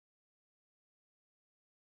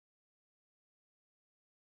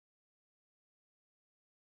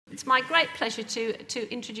It's my great pleasure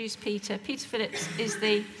to introduce Peter. Peter Phillips is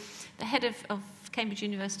the head of Cambridge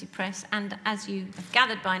University Press, and as you have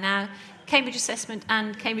gathered by now, Cambridge Assessment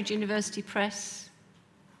and Cambridge University Press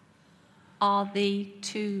are the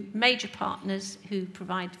two major partners who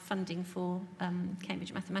provide funding for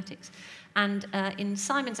Cambridge Mathematics. And in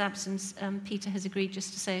Simon's absence, Peter has agreed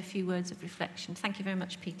just to say a few words of reflection. Thank you very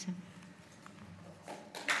much, Peter.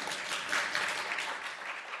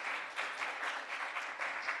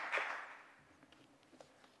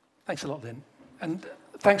 Thanks a lot, Lynne. And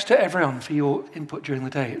thanks to everyone for your input during the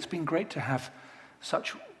day. It's been great to have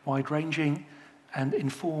such wide-ranging and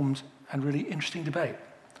informed and really interesting debate.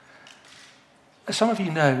 As some of you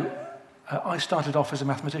know, I started off as a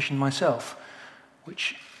mathematician myself,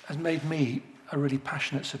 which has made me a really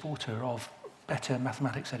passionate supporter of better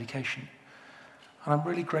mathematics education. And I'm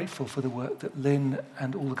really grateful for the work that Lynne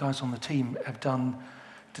and all the guys on the team have done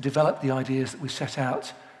to develop the ideas that we set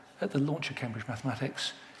out at the launch of Cambridge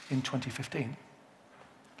Mathematics in 2015.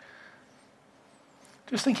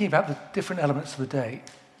 Just thinking about the different elements of the day,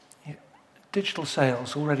 digital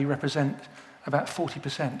sales already represent about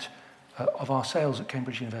 40% of our sales at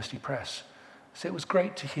Cambridge University Press. So it was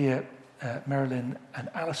great to hear Marilyn and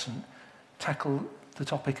Alison tackle the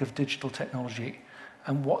topic of digital technology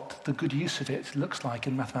and what the good use of it looks like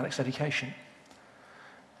in mathematics education.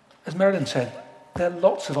 As Marilyn said, there are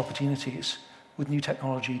lots of opportunities with new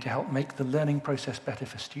technology to help make the learning process better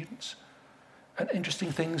for students, and interesting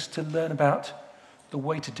things to learn about the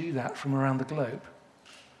way to do that from around the globe.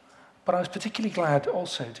 But I was particularly glad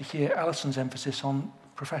also to hear Alison's emphasis on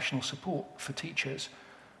professional support for teachers,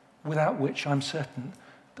 without which I'm certain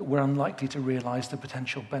that we're unlikely to realise the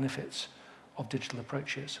potential benefits of digital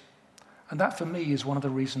approaches. And that, for me, is one of the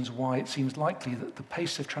reasons why it seems likely that the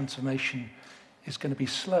pace of transformation is going to be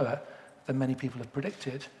slower than many people have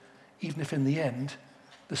predicted, even if in the end,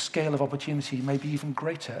 the scale of opportunity may be even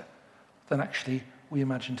greater than actually we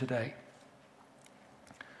imagine today.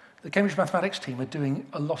 The Cambridge Mathematics team are doing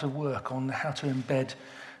a lot of work on how to embed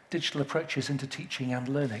digital approaches into teaching and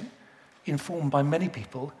learning, informed by many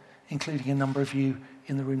people, including a number of you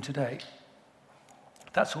in the room today.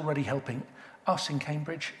 That's already helping us in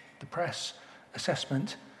Cambridge, the press,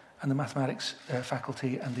 assessment, and the mathematics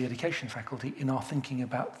faculty and the education faculty in our thinking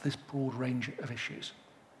about this broad range of issues.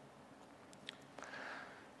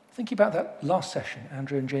 Thinking about that last session,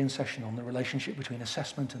 Andrew and Jane's session on the relationship between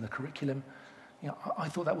assessment and the curriculum, I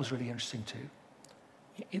thought that was really interesting too.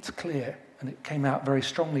 It's clear, and it came out very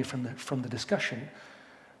strongly from the discussion,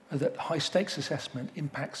 that high-stakes assessment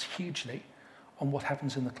impacts hugely on what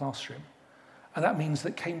happens in the classroom. And that means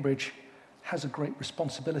that Cambridge has a great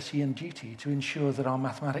responsibility and duty to ensure that our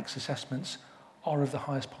mathematics assessments are of the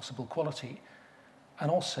highest possible quality,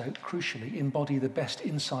 and also, crucially, embody the best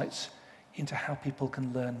insights into how people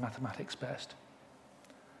can learn mathematics best.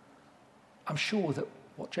 I'm sure that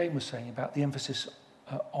what Jane was saying about the emphasis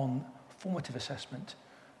on formative assessment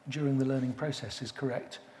during the learning process is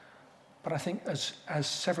correct. But I think, as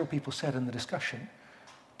several people said in the discussion,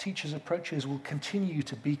 teachers' approaches will continue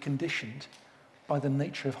to be conditioned by the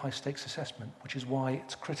nature of high-stakes assessment, which is why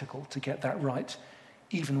it's critical to get that right,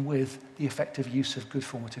 even with the effective use of good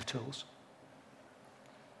formative tools.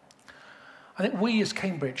 I think we as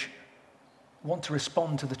Cambridge want to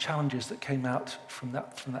respond to the challenges that came out from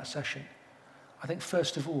that session. I think,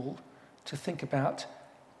 first of all, to think about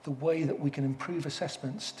the way that we can improve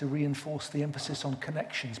assessments to reinforce the emphasis on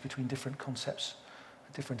connections between different concepts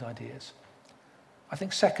and different ideas. I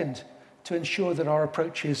think, second, to ensure that our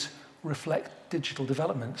approaches reflect digital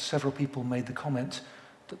development. Several people made the comment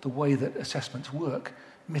that the way that assessments work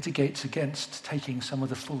mitigates against taking some of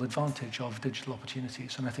the full advantage of digital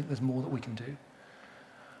opportunities, and I think there's more that we can do.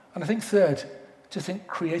 And I think, third, to think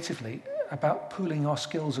creatively about pooling our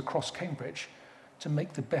skills across Cambridge to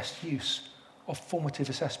make the best use of formative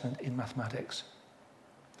assessment in mathematics.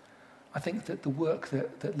 I think that the work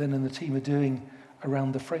that Lynne and the team are doing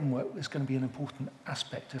around the framework is going to be an important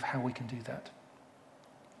aspect of how we can do that.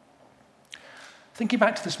 Thinking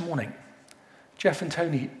back to this morning, Jeff and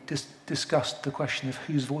Tony discussed the question of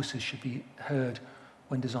whose voices should be heard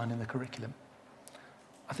when designing the curriculum.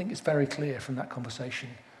 I think it's very clear from that conversation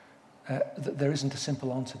that there isn't a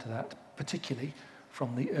simple answer to that, particularly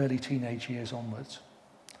from the early teenage years onwards.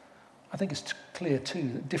 I think it's clear, too,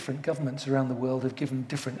 that different governments around the world have given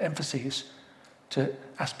different emphases to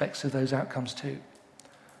aspects of those outcomes, too.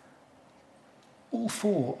 All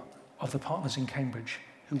four of the partners in Cambridge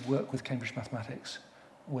who work with Cambridge Mathematics,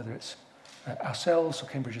 whether it's ourselves or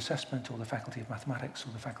Cambridge Assessment or the Faculty of Mathematics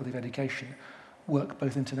or the Faculty of Education, work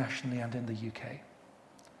both internationally and in the UK.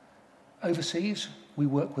 Overseas, we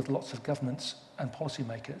work with lots of governments and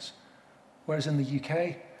policymakers, whereas in the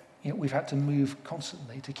UK, we've had to move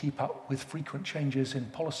constantly to keep up with frequent changes in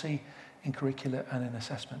policy, in curricula, and in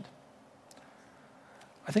assessment.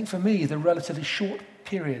 I think for me, the relatively short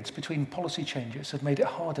periods between policy changes have made it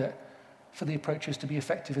harder for the approaches to be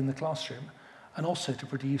effective in the classroom and also to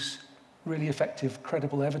produce really effective,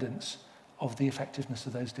 credible evidence of the effectiveness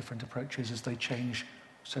of those different approaches as they change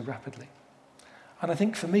so rapidly. And I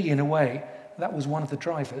think for me, in a way, that was one of the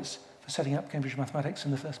drivers for setting up Cambridge Mathematics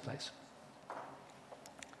in the first place.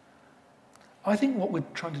 I think what we're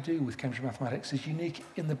trying to do with Cambridge Mathematics is unique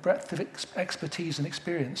in the breadth of expertise and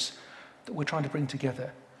experience that we're trying to bring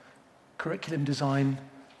together. Curriculum design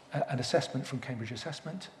and assessment from Cambridge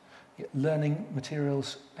Assessment, learning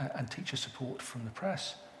materials and teacher support from the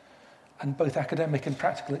press, and both academic and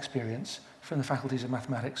practical experience from the faculties of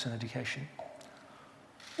mathematics and education.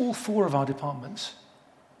 All four of our departments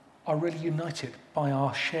are really united by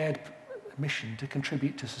our shared mission to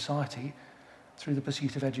contribute to society through the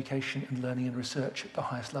pursuit of education and learning and research at the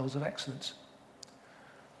highest levels of excellence.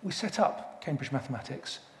 We set up Cambridge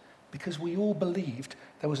Mathematics because we all believed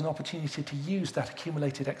there was an opportunity to use that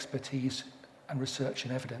accumulated expertise and research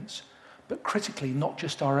and evidence, but critically not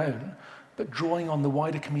just our own, but drawing on the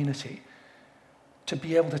wider community to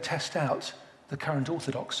be able to test out the current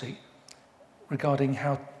orthodoxy regarding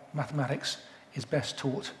how mathematics is best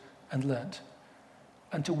taught and learnt,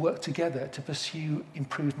 and to work together to pursue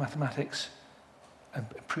improved mathematics and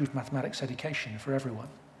improved mathematics education for everyone.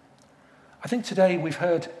 I think today we've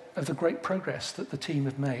heard of the great progress that the team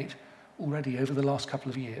have made already over the last couple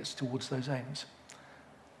of years towards those aims.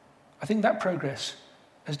 I think that progress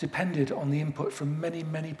has depended on the input from many,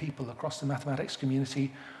 many people across the mathematics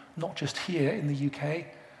community, not just here in the UK,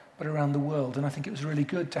 but around the world. And I think it was really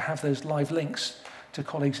good to have those live links to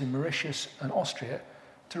colleagues in Mauritius and Austria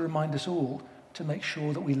to remind us all to make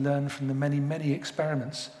sure that we learn from the many, many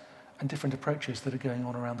experiments and different approaches that are going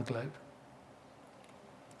on around the globe.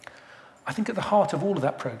 I think at the heart of all of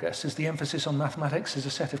that progress is the emphasis on mathematics as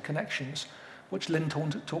a set of connections, which Lynne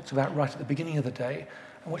talked about right at the beginning of the day,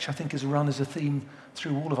 and which I think has run as a theme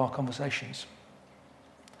through all of our conversations.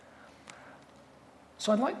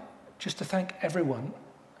 So I'd like just to thank everyone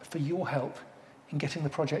for your help in getting the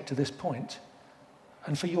project to this point,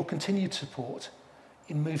 and for your continued support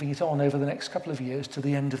in moving it on over the next couple of years to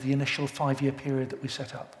the end of the initial 5-year period that we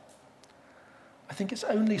set up. I think it's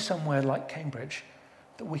only somewhere like Cambridge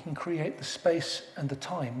that we can create the space and the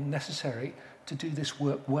time necessary to do this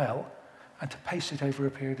work well and to pace it over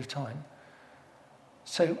a period of time.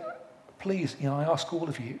 So please, I ask all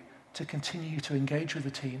of you to continue to engage with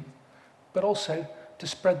the team, but also to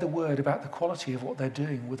spread the word about the quality of what they're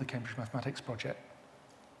doing with the Cambridge Mathematics Project.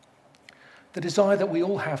 The desire that we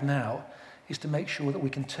all have now is to make sure that we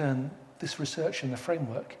can turn this research and the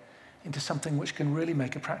framework into something which can really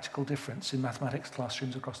make a practical difference in mathematics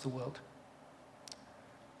classrooms across the world.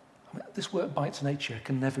 This work by its nature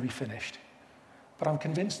can never be finished, but I'm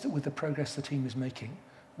convinced that with the progress the team is making,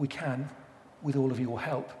 we can, with all of your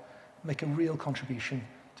help, make a real contribution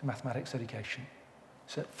to mathematics education.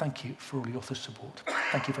 So thank you for all your support.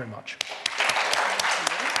 Thank you very much.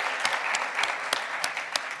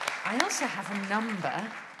 I also have a number,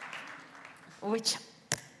 which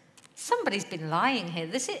somebody's been lying here.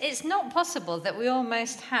 It's not possible that we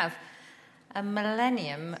almost have a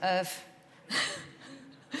millennium of...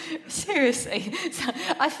 Seriously,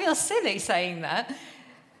 I feel silly saying that.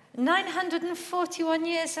 941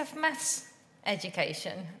 years of maths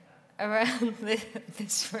education around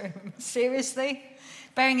this room. Seriously?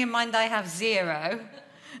 Bearing in mind I have 0.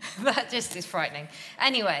 That just is frightening.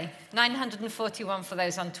 Anyway, 941 for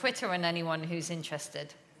those on Twitter and anyone who's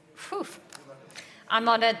interested. Whew. I'm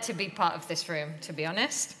honoured to be part of this room, to be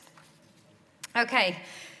honest. Okay,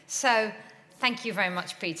 so thank you very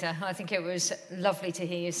much, Peter. I think it was lovely to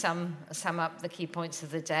hear you sum up the key points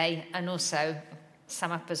of the day, and also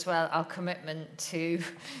sum up as well our commitment to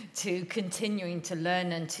continuing to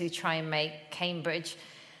learn and to try and make Cambridge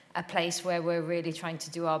a place where we're really trying to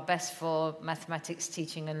do our best for mathematics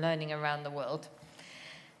teaching and learning around the world,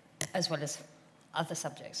 as well as other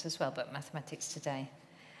subjects as well, but mathematics today.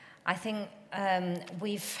 I think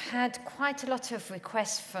we've had quite a lot of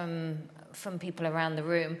requests from people around the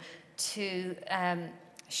room to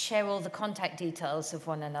share all the contact details of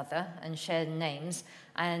one another and share names,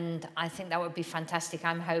 and I think that would be fantastic.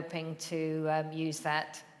 I'm hoping to use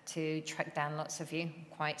that to track down lots of you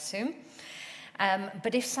quite soon.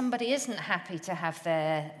 But if somebody isn't happy to have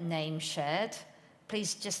their name shared,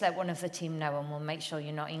 please just let one of the team know and we'll make sure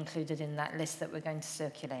you're not included in that list that we're going to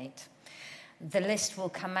circulate. The list will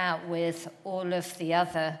come out with all of the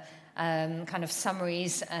other kind of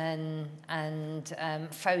summaries and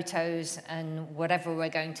photos and whatever we're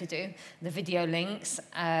going to do. The video links,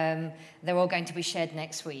 they're all going to be shared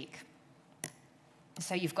next week.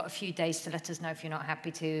 So you've got a few days to let us know if you're not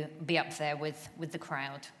happy to be up there with the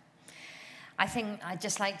crowd. I think I'd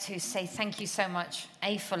just like to say thank you so much,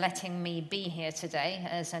 for letting me be here today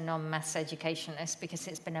as a non-maths educationalist, because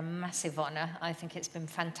it's been a massive honour. I think it's been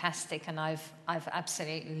fantastic, and I've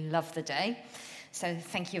absolutely loved the day. So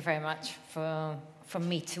thank you very much from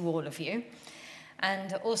me to all of you.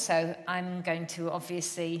 And also, I'm going to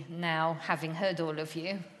obviously now, having heard all of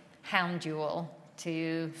you, hound you all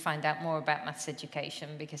to find out more about maths education,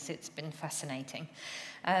 because it's been fascinating.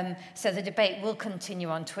 So the debate will continue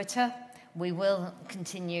on Twitter. We will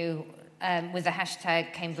continue with the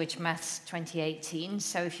hashtag Cambridge Maths 2018.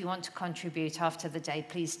 So if you want to contribute after the day,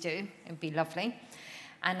 please do. It'd be lovely.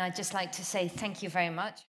 And I'd just like to say thank you very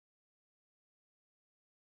much.